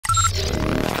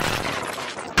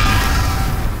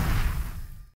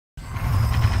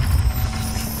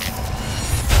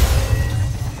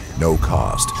No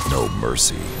cost, no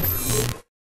mercy.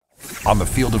 On the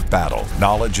field of battle,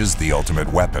 knowledge is the ultimate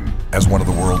weapon. As one of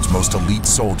the world's most elite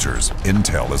soldiers,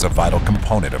 intel is a vital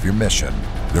component of your mission.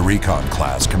 The Recon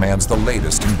class commands the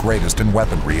latest and greatest in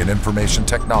weaponry and information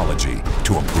technology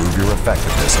to improve your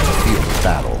effectiveness on the field of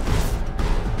battle.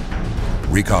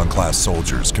 Recon class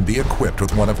soldiers can be equipped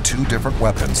with one of two different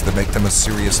weapons that make them a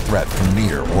serious threat from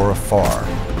near or afar.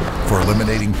 For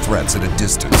eliminating threats at a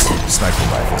distance, sniper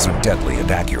rifles are deadly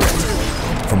and accurate.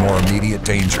 For more immediate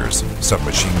dangers,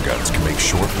 submachine guns can make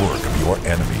short work of your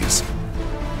enemies.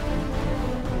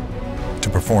 To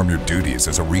perform your duties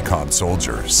as a Recon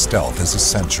soldier, stealth is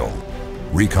essential.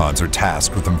 Recons are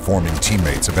tasked with informing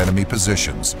teammates of enemy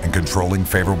positions and controlling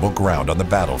favorable ground on the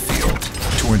battlefield.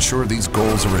 To ensure these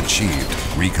goals are achieved,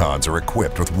 Recons are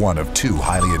equipped with one of two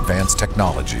highly advanced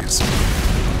technologies.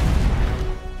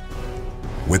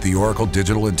 With the Oracle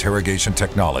Digital Interrogation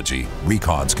Technology,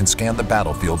 Recons can scan the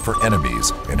battlefield for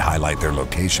enemies and highlight their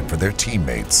location for their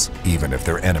teammates, even if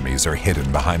their enemies are hidden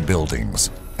behind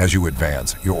buildings. As you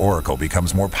advance, your Oracle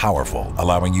becomes more powerful,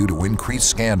 allowing you to increase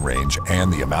scan range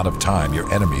and the amount of time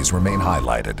your enemies remain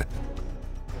highlighted.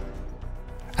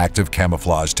 Active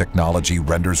camouflage technology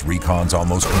renders Recons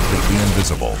almost completely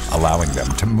invisible, allowing them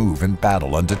to move in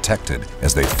battle undetected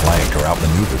as they flank or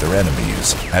outmaneuver their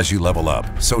enemies. As you level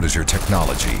up, so does your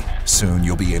technology. Soon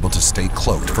you'll be able to stay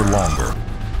cloaked for longer.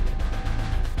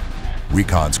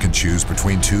 Recons can choose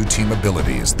between two team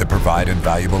abilities that provide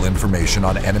invaluable information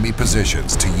on enemy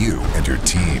positions to you and your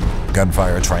team.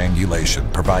 Gunfire triangulation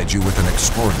provides you with an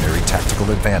extraordinary tactical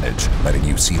advantage, letting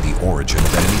you see the origin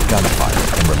of enemy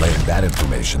gunfire and relaying that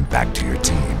information back to your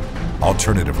team.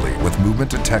 Alternatively, with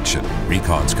movement detection,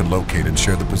 Recons can locate and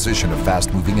share the position of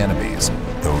fast-moving enemies,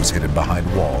 those hidden behind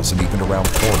walls and even around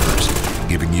corners,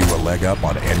 giving you a leg up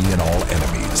on any and all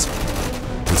enemies.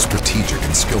 With strategic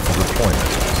and skillful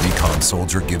deployment, Recon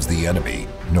Soldier gives the enemy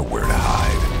nowhere to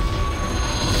hide.